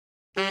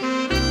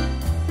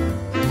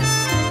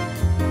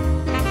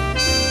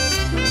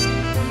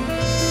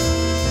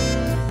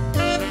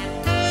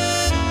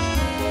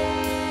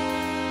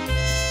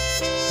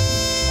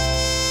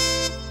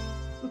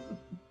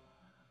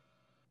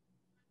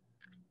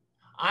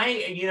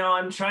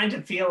I'm trying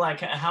to feel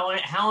like how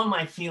am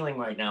I feeling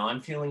right now?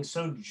 I'm feeling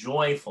so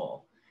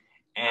joyful.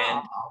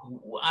 And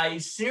I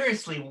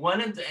seriously,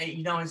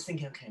 I was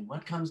thinking, okay,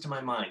 what comes to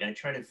my mind? I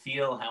try to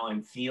feel how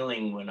I'm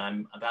feeling when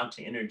I'm about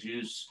to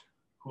introduce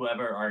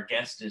whoever our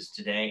guest is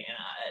today.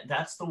 And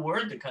that's the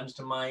word that comes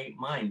to my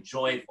mind,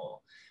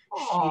 joyful.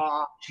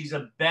 She's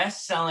a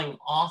best-selling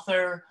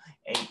author,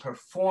 a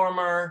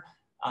performer,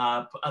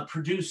 a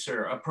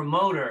producer, a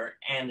promoter,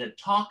 and a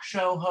talk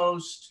show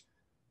host.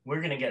 We're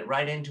going to get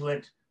right into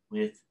it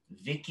with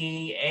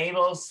Vicki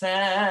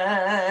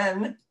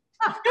Ableson.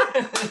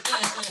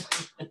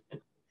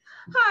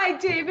 Hi,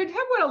 David.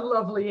 What a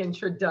lovely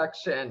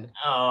introduction.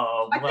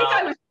 Oh, I think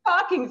I was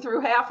talking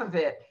through half of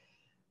it.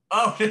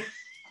 Oh,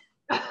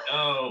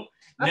 oh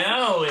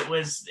no!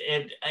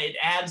 It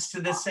adds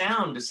to the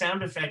sound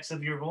effects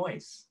of your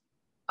voice.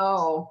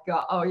 Oh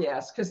God! Oh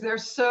yes, because they're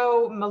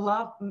so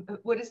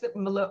what is it?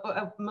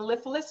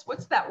 Mellifluous?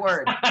 What's that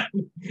word?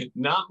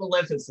 Not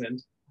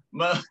maleficent.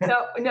 No.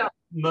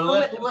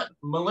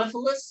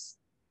 Mellifluous?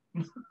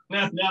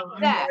 No.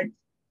 That.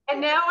 And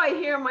now I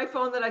hear my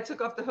phone that I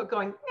took off the hook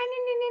going,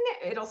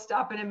 it'll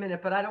stop in a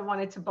minute, but I don't want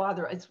it to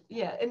bother. It's,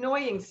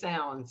 annoying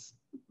sounds.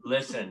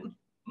 Listen,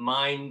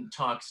 mine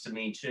talks to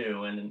me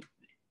too. And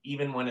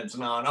even when it's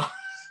not on.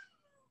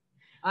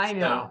 I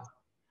know.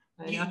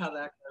 So I know how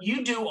that goes.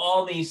 You do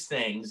all these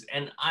things.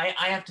 And I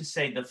have to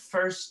say the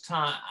first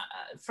time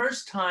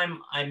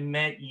I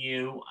met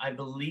you, I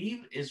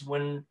believe, is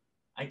when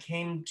I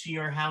came to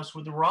your house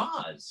with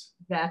Roz.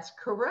 That's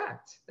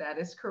correct. That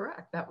is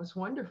correct. That was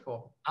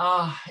wonderful.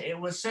 It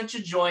was such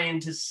a joy, and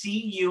to see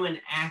you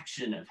in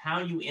action of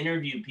how you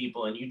interview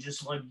people, and you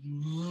just like,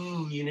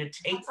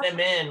 take them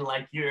in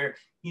like you're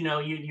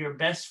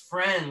best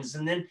friends,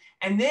 and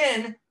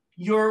then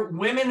you're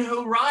Women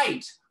Who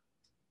Write.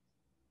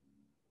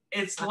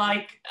 It's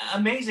like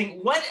amazing.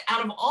 What,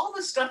 out of all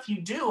the stuff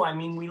you do, I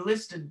mean, we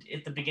listed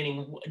at the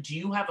beginning, do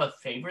you have a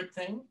favorite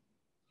thing?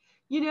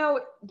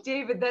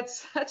 David,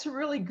 that's a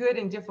really good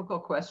and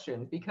difficult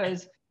question,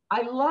 because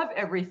I love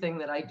everything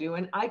that I do,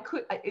 and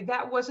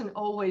that wasn't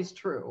always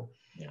true.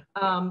 Yeah.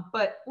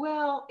 But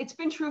it's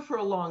been true for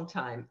a long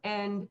time,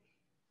 and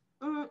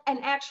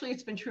actually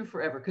it's been true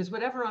forever, because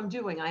whatever I'm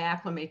doing, I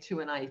acclimate to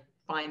and I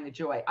find the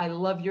joy. I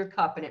love your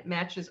cup, and it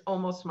matches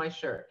almost my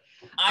shirt.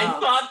 I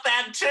thought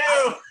that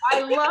too. I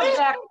love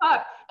that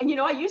cup. And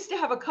I used to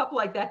have a cup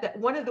like that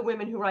one of the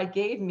Women Who Write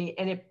gave me,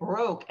 and it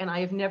broke, and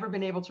I have never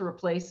been able to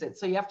replace it.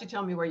 So you have to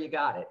tell me where you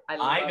got it.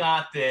 I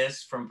got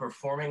this from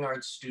Performing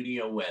Arts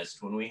Studio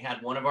West. When we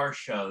had one of our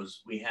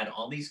shows, we had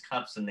all these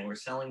cups, and they were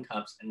selling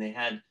cups, and they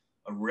had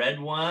a red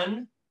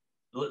one,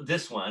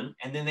 this one,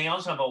 and then they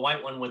also have a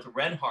white one with a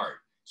red heart.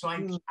 So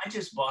I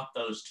just bought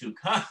those two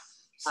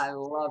cups. I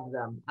love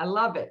them. I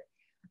love it.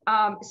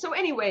 So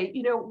anyway,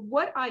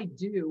 what I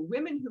do,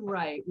 Women Who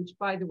Write, which,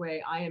 by the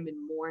way, I am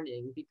in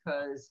mourning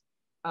because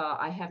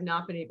I have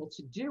not been able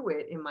to do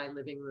it in my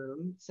living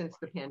room since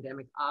the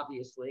pandemic,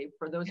 obviously.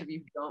 For those of you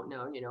who don't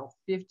know,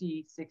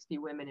 50, 60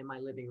 women in my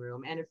living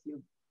room and a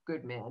few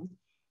good men.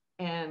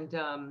 And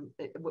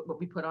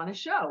we put on a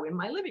show in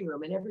my living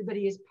room, and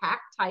everybody is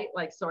packed tight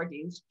like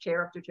sardines,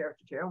 chair after chair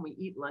after chair, and we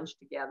eat lunch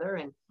together,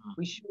 and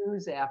we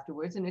schmooze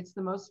afterwards. And it's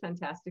the most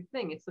fantastic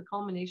thing. It's the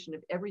culmination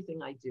of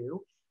everything I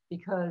do,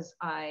 because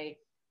I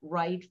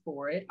write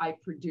for it, I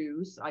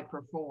produce, I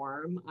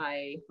perform,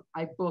 I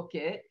book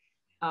it,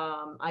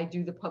 I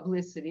do the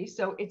publicity.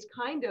 So it's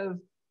kind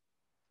of,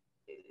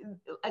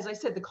 as I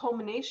said, the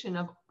culmination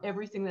of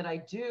everything that I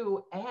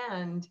do.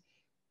 And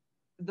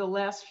the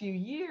last few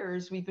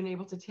years, we've been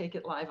able to take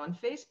it live on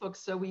Facebook.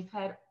 So we've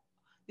had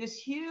this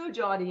huge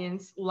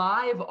audience,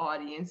 live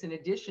audience, in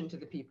addition to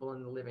the people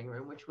in the living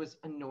room, which was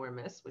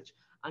enormous, which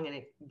I'm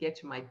going to get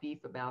to my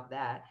beef about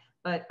that.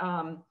 But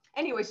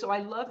anyway, so I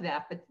love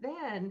that. But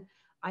then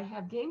I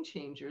have Game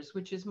Changers,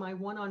 which is my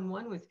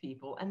one-on-one with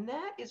people. And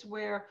that is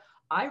where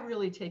I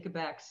really take a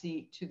back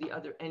seat to the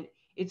other. And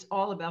it's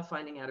all about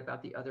finding out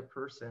about the other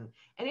person.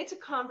 And it's a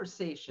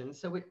conversation.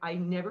 So I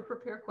never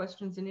prepare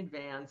questions in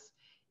advance.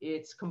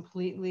 It's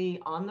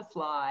completely on the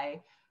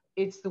fly.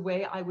 It's the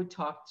way I would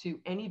talk to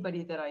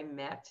anybody that I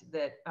met,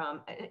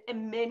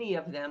 and many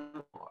of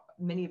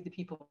the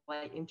people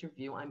I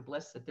interview, I'm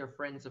blessed that they're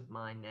friends of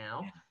mine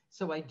now.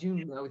 So I do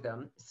know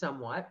them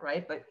somewhat,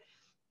 right? But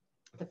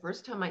the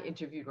first time I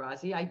interviewed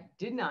Rosie, I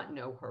did not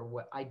know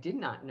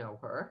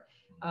her.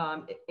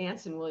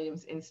 Anson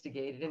Williams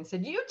instigated and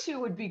said, "You two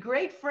would be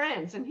great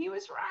friends." And he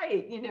was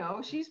right.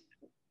 She's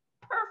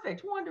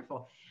perfect,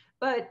 wonderful.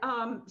 But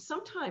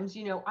sometimes,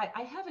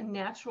 I have a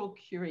natural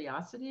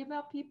curiosity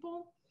about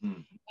people.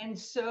 And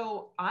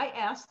so I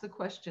ask the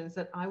questions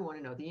that I want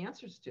to know the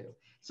answers to.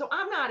 So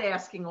I'm not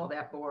asking all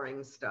that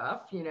boring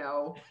stuff,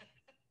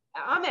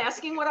 I'm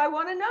asking what I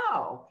want to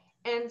know.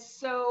 And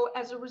so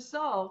as a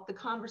result, the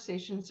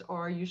conversations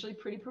are usually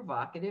pretty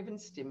provocative and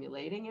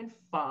stimulating and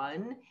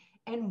fun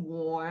and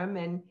warm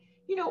and,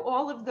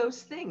 all of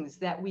those things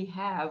that we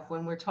have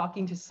when we're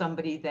talking to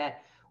somebody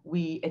that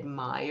we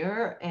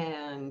admire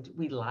and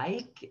we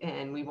like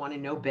and we want to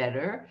know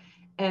better.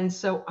 And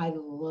so I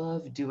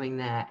love doing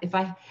that.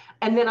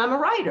 And then I'm a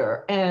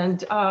writer,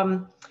 and I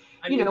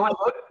you mean, know, I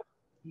wrote.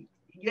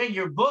 yeah,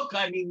 your book,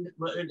 I mean,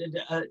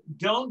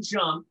 Don't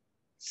Jump,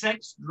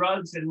 Sex,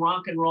 Drugs, and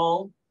Rock and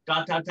Roll,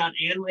 dot, dot, dot,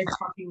 and My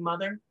Fucking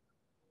Mother.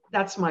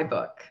 That's my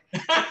book.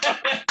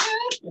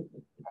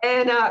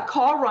 And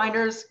Carl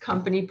Reiner's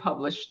company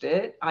published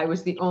it. I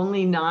was the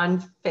only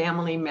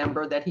non-family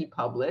member that he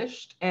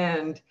published.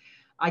 And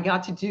I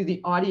got to do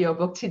the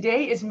audiobook.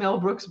 Today is Mel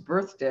Brooks'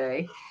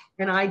 birthday.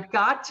 And I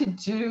got to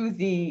do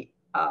the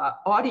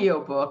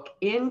audiobook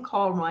in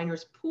Carl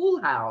Reiner's pool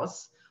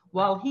house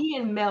while he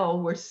and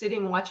Mel were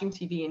sitting watching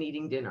TV and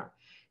eating dinner.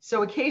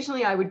 So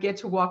occasionally I would get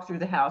to walk through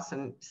the house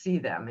and see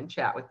them and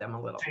chat with them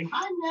a little. Say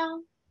hi,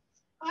 Mel.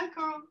 Hi,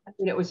 Carl.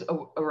 It was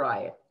a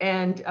riot.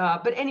 And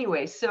but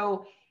anyway,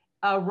 so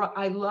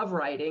I love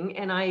writing,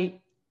 and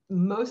I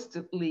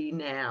mostly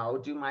now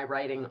do my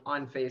writing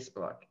on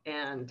Facebook.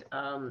 And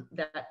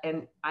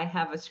and I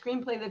have a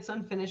screenplay that's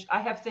unfinished.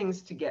 I have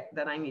things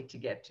that I need to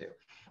get to,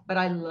 but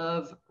I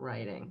love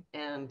writing,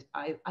 and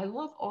I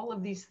love all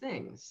of these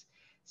things.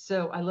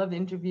 So I love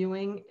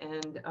interviewing,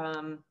 and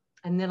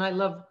then I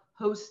love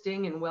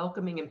hosting and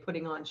welcoming and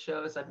putting on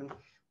shows.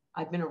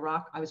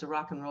 I was a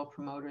rock and roll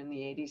promoter in the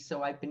 80s.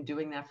 So I've been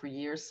doing that for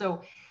years.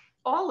 So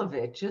all of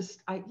it,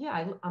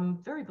 I'm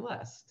very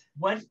blessed.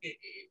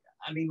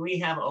 I mean, we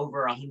have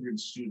over 100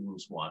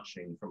 students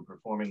watching from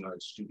Performing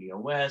Arts Studio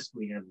West.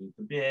 We have Meet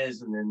the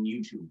Biz, and then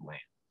YouTube Land.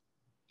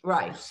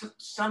 Right. So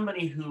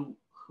somebody who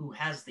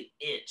has the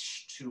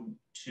itch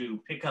to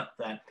pick up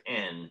that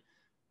pen,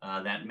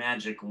 that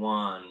magic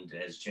wand,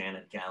 as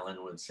Janet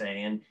Gallen would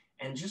say,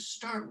 and just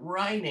start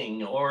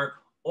writing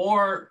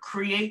or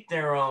create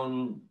their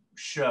own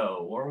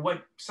show,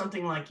 or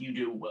something like you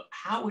do.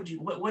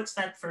 What's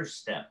that first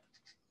step?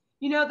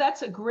 You know,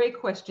 that's a great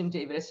question,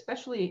 David,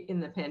 especially in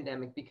the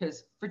pandemic,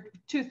 because for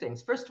two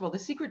things. First of all, the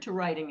secret to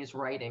writing is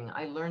writing.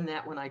 I learned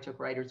that when I took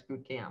Writers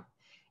Boot Camp.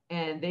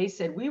 And they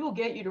said, we will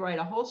get you to write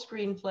a whole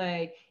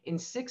screenplay in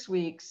 6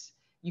 weeks.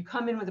 You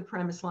come in with a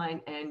premise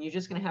line, and you're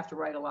just going to have to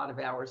write a lot of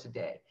hours a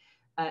day.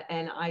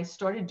 And I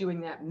started doing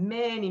that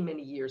many,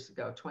 many years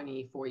ago,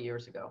 24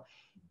 years ago.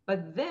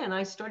 But then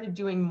I started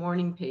doing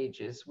morning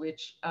pages,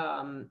 which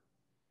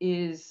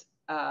is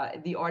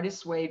The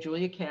Artist's Way,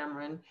 Julia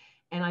Cameron.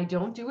 And I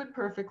don't do it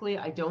perfectly.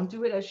 I don't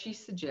do it as she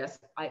suggests.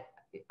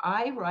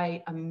 I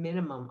write a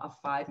minimum of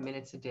 5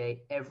 minutes a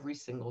day, every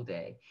single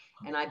day.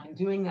 And I've been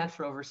doing that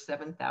for over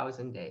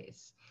 7,000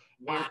 days.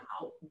 Wow. And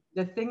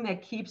the thing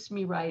that keeps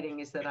me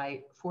writing is that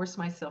I force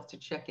myself to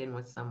check in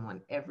with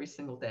someone every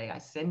single day. I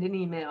send an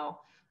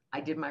email,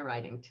 I did my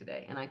writing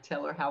today, and I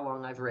tell her how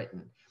long I've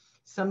written.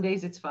 Some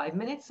days it's 5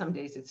 minutes, some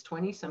days it's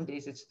 20, some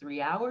days it's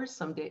 3 hours,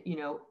 some day,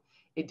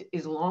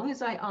 as long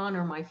as I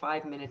honor my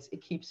 5 minutes,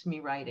 it keeps me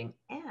writing.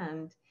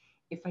 And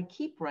if I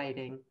keep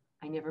writing,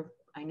 I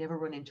never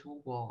run into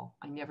a wall.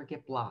 I never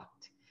get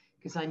blocked,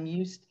 because I'm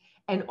used.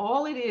 And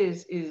all it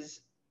is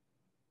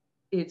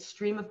it's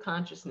stream of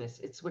consciousness.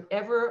 It's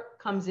whatever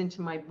comes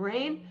into my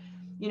brain.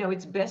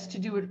 It's best to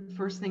do it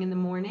first thing in the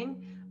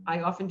morning.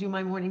 I often do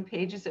my morning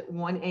pages at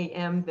 1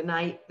 a.m. the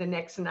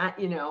next night,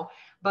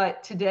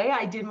 But today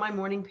I did my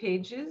morning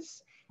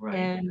pages, right,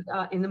 and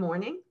in the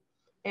morning,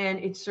 and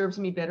it serves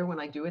me better when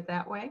I do it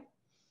that way.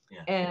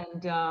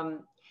 Yeah.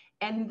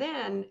 And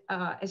then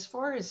as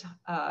far as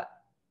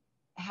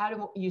how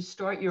do you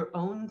start your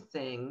own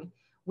thing,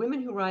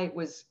 Women Who Write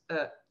was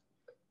a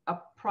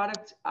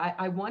product.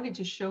 I wanted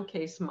to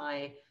showcase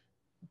my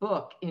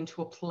book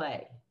into a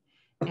play,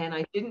 and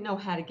I didn't know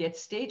how to get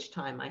stage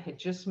time. I had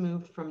just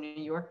moved from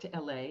New York to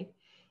LA.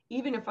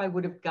 Even if I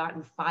would have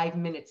gotten 5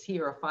 minutes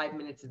here or 5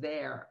 minutes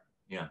there,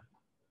 yeah,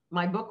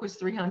 my book was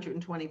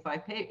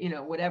 325 pages,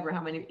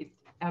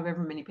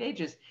 however many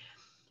pages.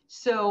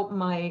 So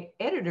my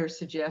editor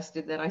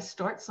suggested that I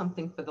start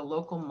something for the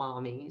local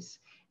mommies,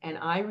 and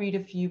I read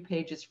a few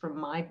pages from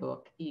my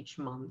book each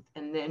month,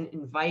 and then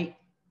invite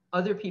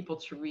other people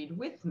to read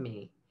with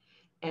me.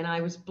 And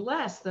I was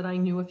blessed that I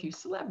knew a few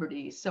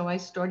celebrities. So I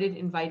started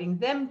inviting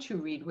them to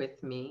read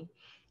with me.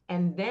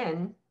 And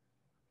then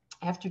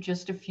after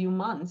just a few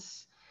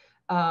months,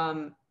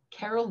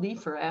 Carol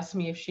Leifer asked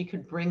me if she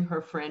could bring her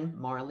friend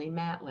Marlee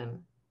Matlin.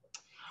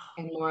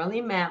 And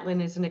Marlee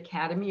Matlin is an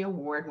Academy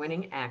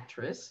Award-winning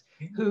actress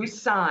who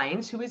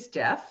is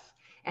deaf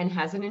and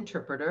has an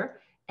interpreter.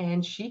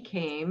 And she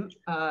came,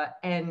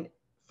 and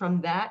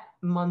from that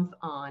month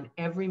on,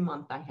 every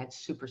month I had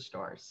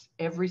superstars,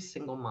 every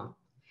single month.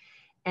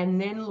 And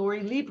then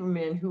Lori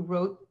Lieberman, who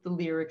wrote the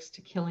lyrics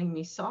to Killing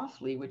Me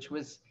Softly, which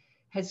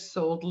has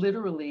sold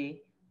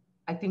literally,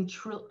 I think,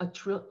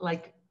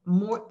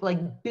 more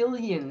like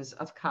billions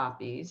of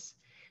copies.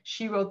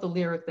 She wrote the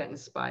lyric that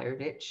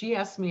inspired it. She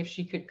asked me if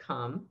she could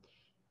come.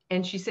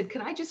 And she said,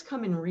 can I just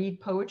come and read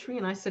poetry?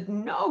 And I said,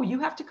 no, you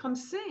have to come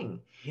sing.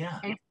 Yeah.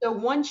 And so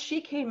once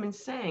she came and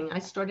sang, I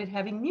started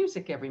having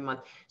music every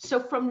month. So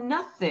from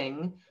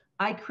nothing,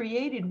 I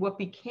created what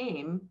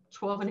became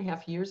 12 and a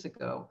half years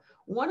ago,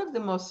 one of the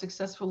most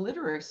successful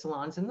literary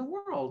salons in the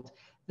world,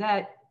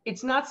 that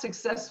it's not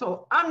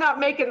successful. I'm not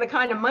making the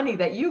kind of money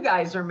that you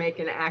guys are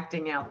making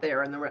acting out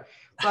there in the,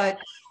 but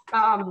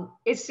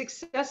it's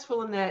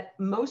successful in that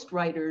most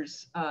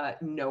writers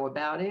know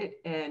about it.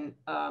 And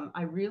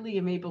I really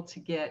am able to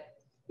get,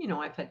 you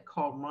know, I've had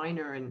Carl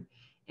Reiner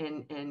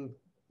and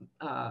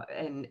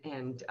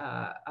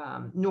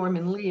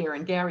Norman Lear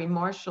and Gary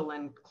Marshall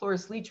and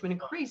Cloris Leachman and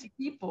crazy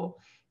people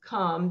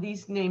come.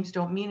 These names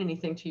don't mean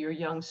anything to your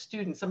young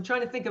students. I'm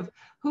trying to think of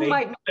who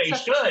might. They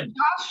should.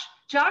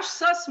 Josh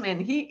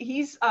Sussman.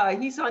 He's on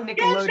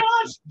Nickelodeon.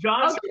 Yeah,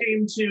 Josh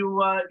came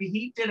to.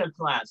 He did a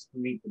class for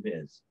Meet the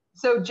Biz.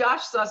 So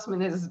Josh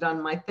Sussman has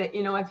done my thing.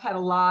 You know, I've had a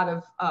lot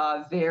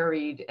of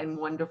varied and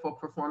wonderful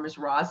performers.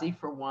 Rozzy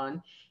for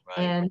one. Right.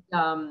 And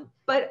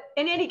but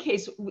in any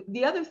case,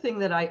 the other thing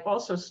that I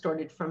also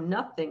started from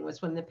nothing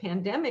was when the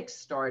pandemic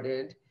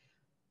started.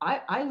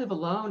 I live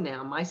alone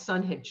now. My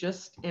son had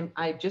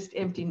I just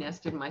empty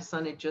nested. My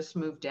son had just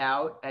moved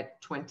out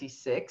at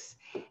 26,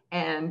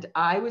 and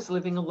I was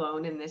living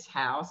alone in this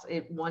house.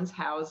 It once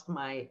housed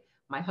my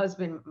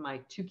husband, my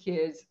two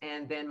kids,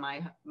 and then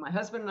my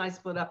husband and I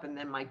split up, and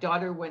then my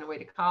daughter went away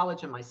to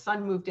college, and my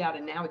son moved out,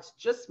 and now it's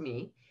just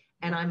me,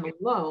 and I'm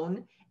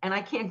alone, and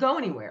I can't go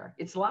anywhere.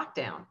 It's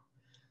lockdown.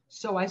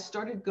 So I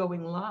started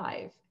going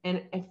live,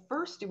 and at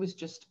first it was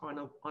just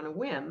on a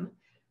whim.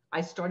 I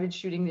started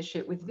shooting the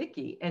shit with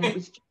Vicki, and it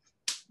was just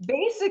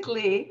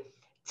basically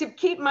to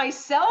keep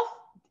myself.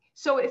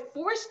 So it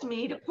forced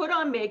me to put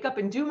on makeup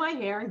and do my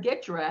hair and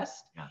get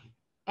dressed. Yeah.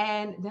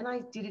 And then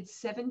I did it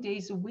 7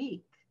 days a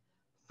week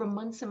for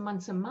months and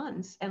months and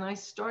months. And I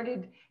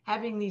started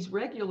having these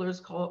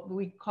regulars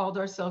we called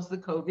ourselves the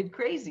COVID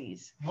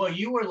crazies. Well,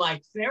 you were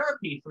like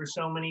therapy for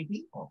so many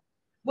people.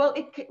 Well,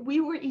 we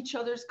were each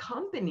other's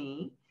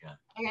company. Yeah.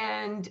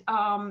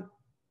 And,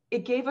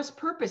 it gave us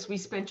purpose. We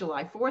spent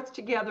July 4th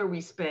together. We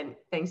spent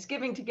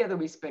Thanksgiving together.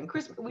 We spent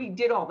Christmas. We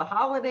did all the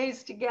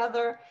holidays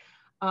together.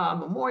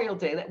 Memorial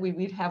Day, that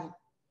we'd have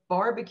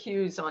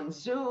barbecues on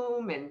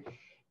Zoom,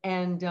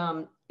 and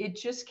it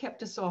just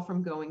kept us all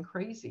from going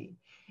crazy.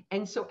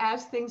 And so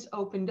as things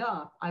opened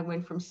up, I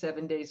went from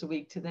 7 days a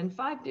week to then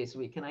 5 days a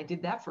week. And I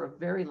did that for a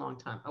very long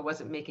time. I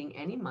wasn't making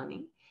any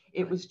money.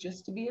 It was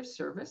just to be of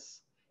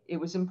service. It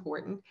was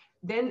important.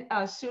 Then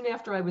soon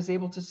after, I was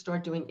able to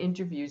start doing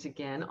interviews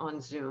again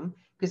on Zoom,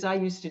 because I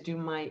used to do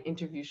my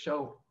interview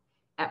show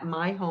at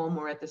my home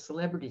or at the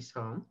celebrity's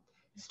home.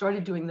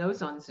 Started doing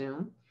those on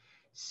Zoom.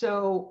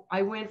 So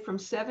I went from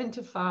 7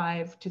 to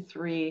 5 to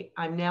 3.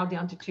 I'm now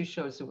down to 2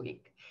 shows a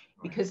week,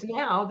 because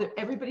now that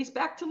everybody's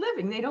back to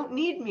living, they don't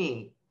need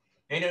me.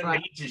 They don't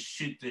need to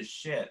shoot this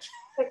shit.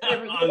 They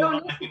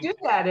don't need to do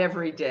that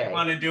every day. They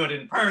want to do it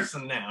in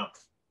person now.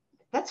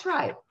 That's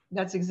right.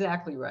 That's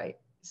exactly right.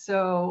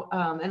 So,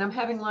 and I'm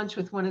having lunch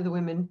with one of the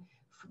women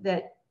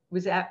that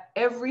was at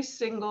every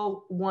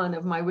single one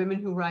of my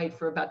Women Who Write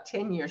for about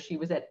 10 years. She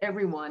was at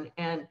every one,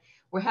 and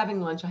we're having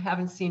lunch. I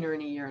haven't seen her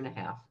in a year and a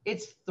half.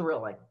 It's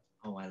thrilling.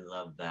 Oh, I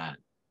love that.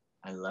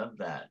 I love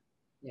that.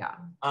 Yeah.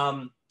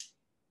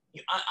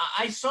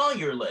 I saw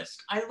your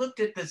list. I looked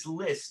at this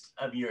list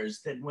of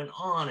yours that went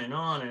on and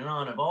on and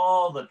on, of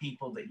all the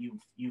people that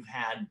you've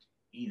had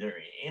either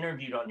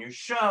interviewed on your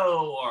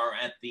show or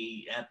at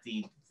the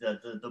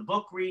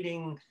book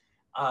reading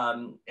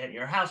at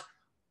your house.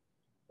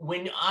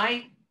 When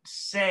I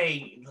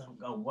say,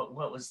 what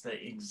was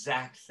the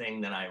exact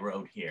thing that I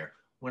wrote here?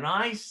 When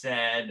I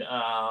said,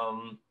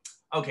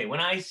 when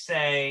I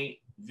say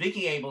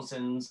Vicki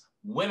Abelson's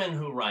Women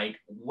Who Write,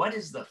 what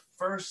is the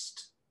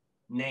first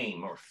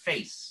name or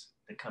face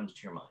that comes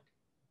to your mind?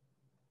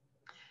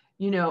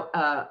 You know,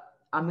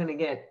 I'm going to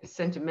get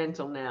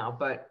sentimental now,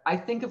 but I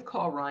think of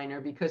Carl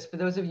Reiner, because for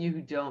those of you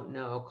who don't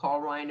know,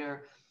 Carl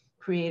Reiner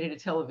created a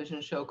television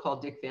show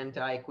called Dick Van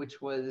Dyke,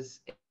 which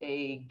was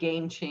a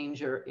game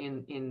changer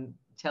in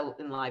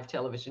live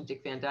television.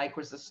 Dick Van Dyke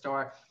was the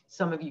star.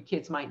 Some of you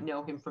kids might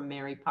know him from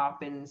Mary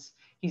Poppins.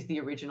 He's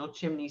the original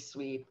chimney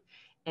sweep.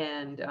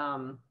 And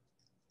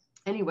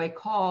anyway,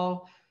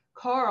 Carl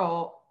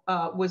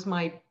was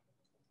my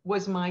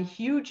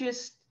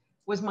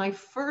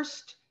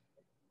first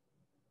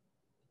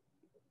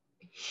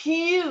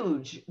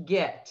huge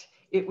get.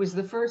 It was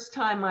the first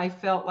time I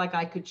felt like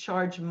I could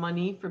charge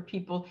money for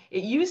people.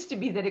 It used to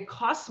be that it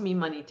cost me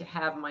money to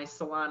have my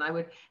salon. I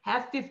would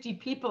have 50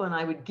 people and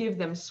I would give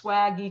them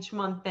swag each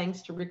month,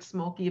 thanks to Rick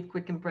Smolke of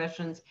Quick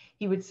Impressions.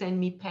 He would send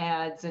me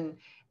pads and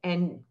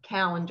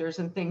calendars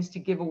and things to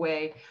give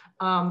away.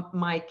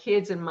 My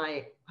kids and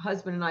my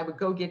husband and I would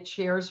go get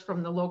chairs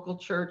from the local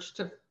church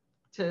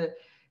to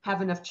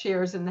have enough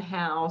chairs in the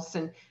house.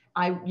 And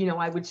I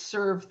would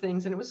serve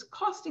things, and it was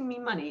costing me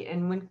money.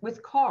 And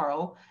with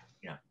Carl,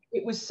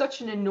 it was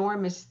such an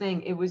enormous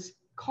thing.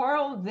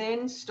 Carl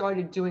then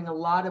started doing a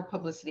lot of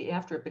publicity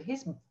after it, but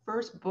his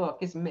first book,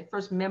 his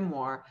first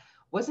memoir,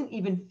 wasn't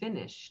even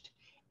finished.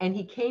 And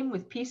he came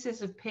with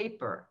pieces of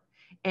paper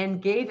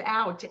and gave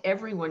out to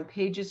everyone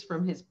pages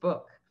from his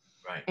book.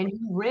 Right. And he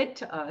read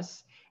to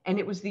us. And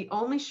it was the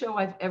only show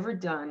I've ever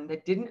done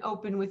that didn't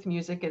open with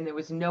music, and there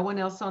was no one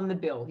else on the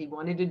bill. He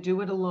wanted to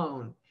do it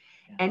alone.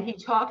 And he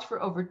talked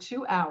for over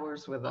 2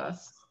 hours with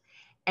us,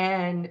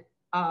 and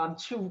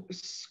to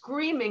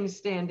screaming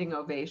standing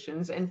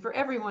ovations. And for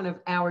everyone of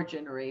our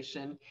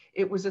generation,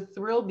 it was a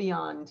thrill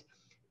beyond.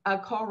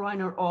 Carl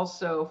Reiner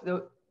also,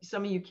 though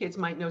some of you kids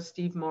might know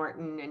Steve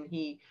Martin, and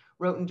he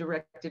wrote and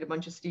directed a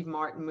bunch of Steve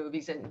Martin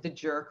movies, and The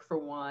Jerk for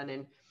one.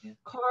 And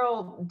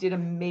Carl did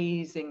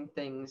amazing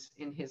things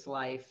in his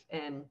life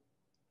and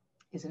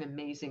is an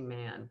amazing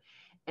man.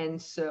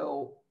 And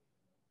so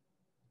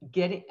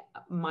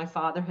my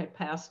father had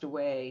passed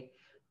away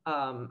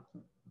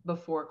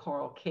before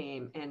Carl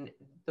came. And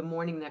the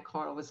morning that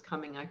Carl was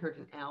coming, I heard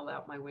an owl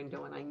out my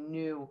window, and I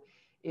knew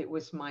it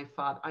was my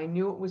father. I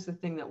knew it was the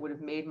thing that would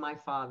have made my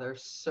father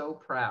so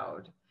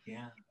proud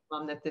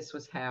that this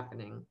was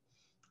happening.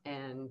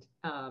 And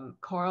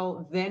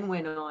Carl then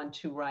went on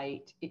to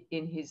write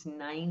in his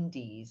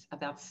 90s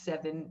about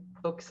 7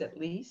 books at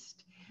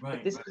least.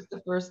 But this was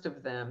the first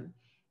of them.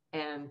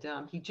 And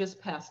he just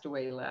passed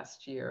away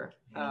last year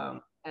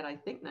at I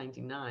think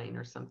 99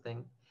 or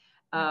something.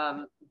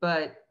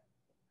 But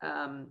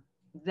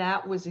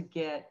that was a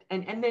get.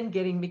 And then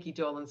getting Mickey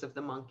Dolenz of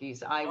the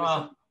Monkees. I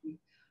was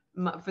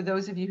for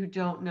those of you who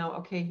don't know,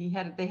 okay,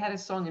 they had a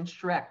song in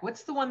Shrek.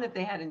 What's the one that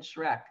they had in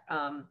Shrek?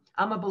 I'm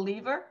a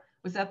Believer.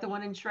 Was that the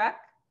one in Shrek?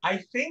 I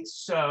think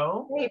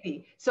so.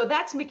 Maybe. So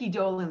that's Mickey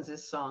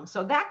Dolenz's song.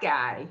 So that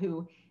guy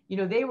who, you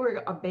know, they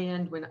were a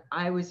band when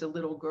I was a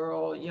little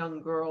girl,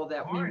 young girl,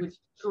 that we would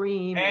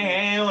scream.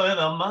 Hey, with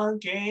the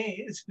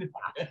Monkees.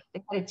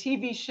 They had a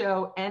TV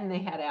show and they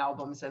had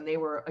albums, and they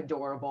were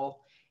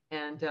adorable.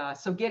 And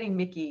so getting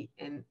Mickey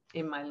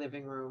in my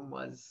living room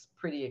was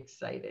pretty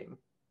exciting.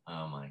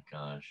 Oh my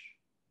gosh.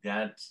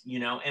 That's, you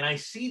know, and I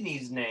see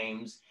these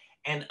names.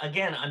 And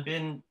again, I've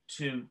been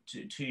to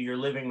your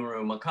living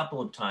room a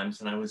couple of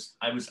times, and I was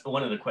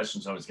one of the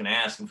questions I was going to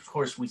ask. And of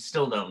course, we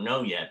still don't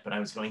know yet. But I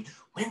was going,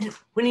 when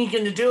are you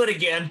going to do it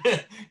again?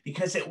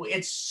 Because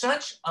it's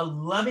such a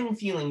loving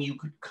feeling. You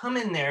could come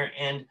in there,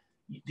 and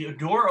the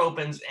door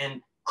opens,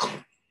 and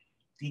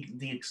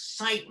the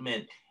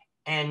excitement,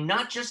 and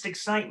not just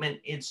excitement.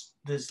 It's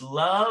this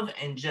love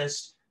and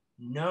just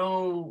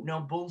no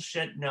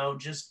bullshit,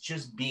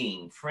 just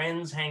being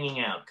friends,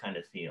 hanging out kind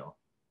of feel.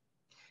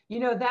 You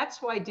know,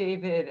 that's why,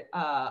 David,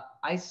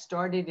 I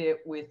started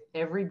it with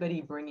everybody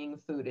bringing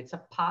food. It's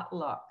a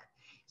potluck.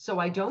 So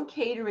I don't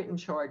cater it and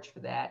charge for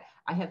that.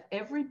 I have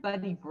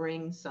everybody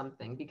bring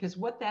something, because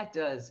what that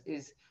does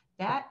is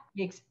that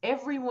makes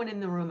everyone in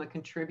the room a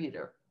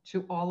contributor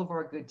to all of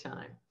our good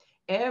time.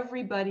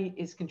 Everybody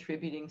is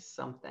contributing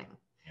something,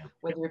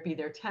 whether it be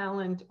their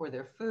talent or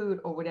their food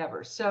or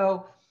whatever.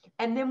 So,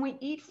 and then we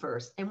eat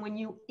first. And when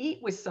you eat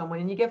with someone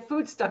and you get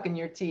food stuck in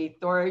your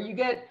teeth, or you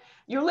get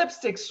your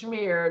lipstick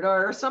smeared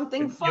or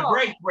something false. You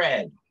break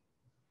bread.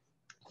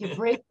 You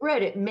break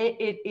bread.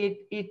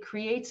 It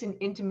creates an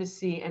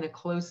intimacy and a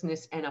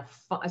closeness and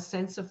a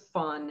sense of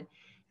fun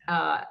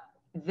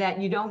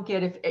that you don't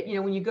get if, you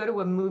know, when you go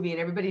to a movie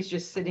and everybody's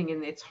just sitting,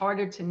 and it's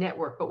harder to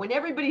network. But when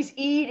everybody's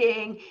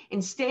eating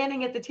and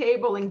standing at the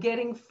table and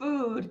getting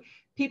food,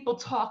 people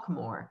talk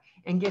more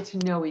and get to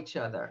know each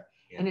other.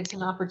 Yeah. And it's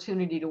an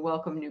opportunity to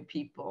welcome new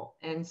people.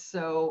 And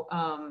so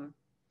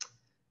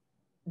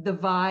the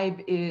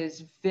vibe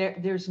is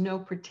there's no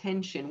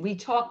pretension. We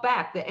talk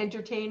back. The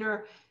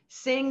entertainer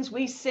sings,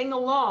 we sing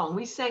along.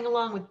 We sang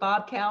along with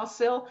Bob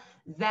Calsill.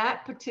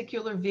 That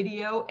particular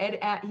video,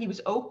 he was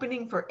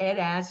opening for Ed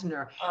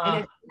Asner.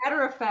 And as a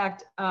matter of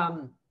fact,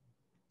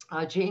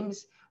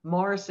 James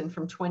Morrison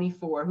from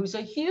 24, who's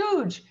a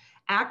huge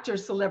actor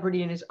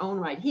celebrity in his own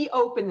right, he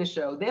opened the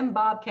show. Then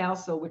Bob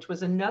Calsill, which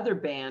was another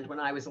band when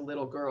I was a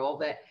little girl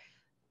that,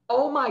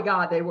 oh my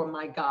God, they were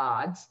my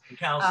gods.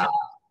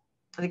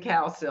 The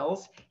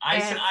Calsills. I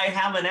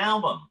have an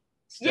album.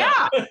 Still.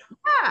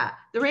 Yeah.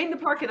 The Rain in the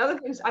Park and other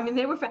things. I mean,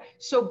 they were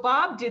so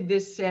Bob did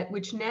this set,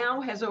 which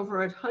now has over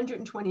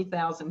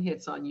 120,000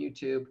 hits on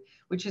YouTube,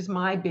 which is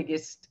my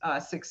biggest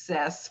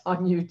success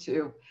on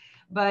YouTube.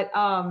 But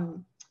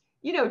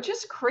you know,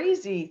 just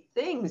crazy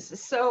things.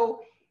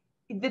 So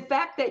the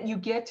fact that you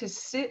get to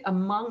sit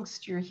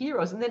amongst your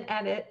heroes, and then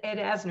Ed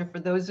Asner, for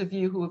those of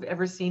you who have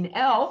ever seen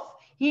Elf,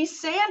 he's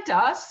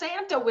Santa.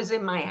 Santa was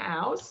in my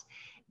house.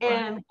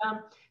 And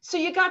so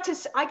I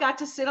got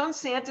to sit on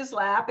Santa's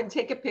lap and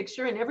take a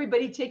picture, and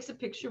everybody takes a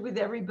picture with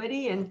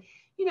everybody. And,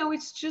 you know,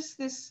 it's just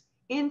this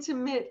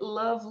intimate,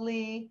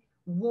 lovely,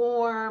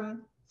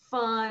 warm,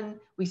 fun.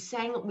 We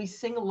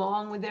sing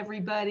along with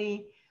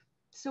everybody.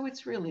 So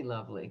it's really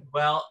lovely.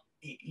 Well,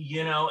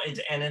 you know,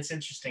 it's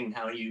interesting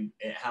how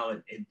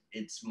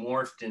it's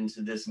morphed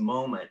into this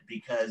moment,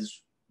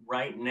 because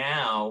right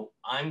now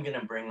I'm going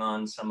to bring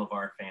on some of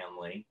our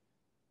family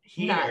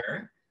here.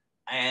 Nice.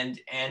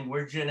 And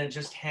we're gonna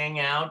just hang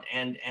out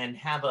and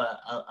have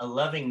a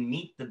loving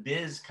meet the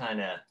biz kind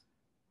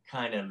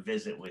of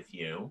visit with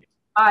you.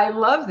 I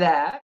love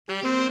that.